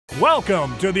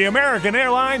Welcome to the American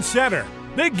Airline Center.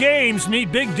 Big games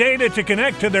need big data to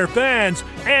connect to their fans,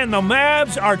 and the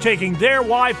Mavs are taking their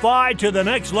Wi-Fi to the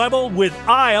next level with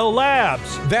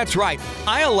Aislelabs. That's right.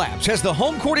 Aislelabs has the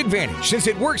home court advantage since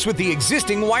it works with the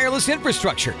existing wireless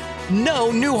infrastructure.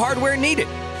 No new hardware needed.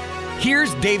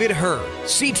 Here's David Herr,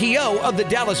 CTO of the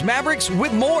Dallas Mavericks,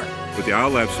 with more. With the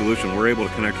Aislelabs solution, we're able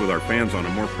to connect with our fans on a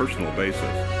more personal basis.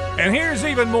 And here's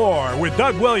even more with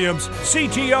Doug Williams,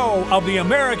 CTO of the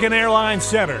American Airline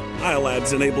Center.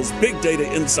 Aislelabs enables big data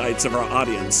insights of our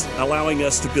audience, allowing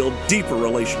us to build deeper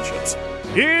relationships.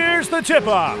 Here's the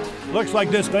tip-off. Looks like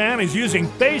this fan is using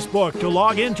Facebook to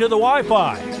log into the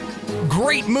Wi-Fi.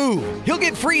 Great move. He'll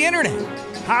get free internet.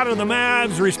 How do the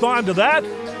Mavs respond to that?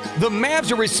 The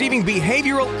Mavs are receiving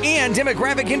behavioral and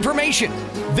demographic information.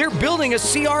 They're building a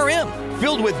CRM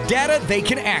filled with data they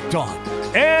can act on.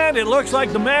 And it looks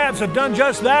like the Mavs have done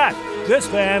just that. This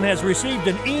fan has received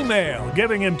an email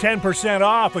giving him 10%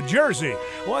 off a jersey.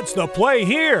 What's the play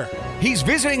here? He's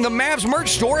visiting the Mavs merch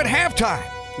store at halftime.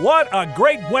 What a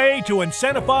great way to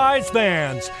incentivize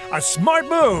fans. A smart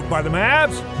move by the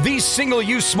Mavs. These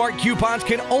single-use smart coupons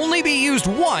can only be used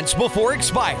once before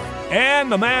expiring. And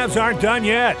the Mavs aren't done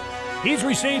yet. He's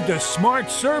received a smart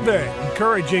survey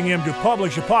encouraging him to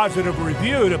publish a positive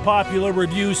review to popular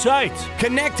review sites.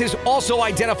 Connect has also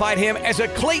identified him as a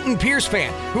Clayton Pierce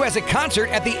fan who has a concert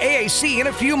at the AAC in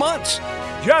a few months.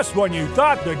 Just when you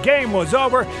thought the game was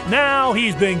over, now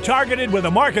he's being targeted with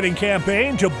a marketing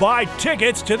campaign to buy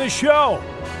tickets to the show.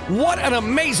 What an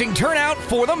amazing turnout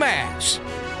for the Mavs.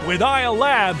 With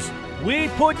Aislelabs, we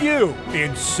put you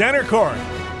in center court.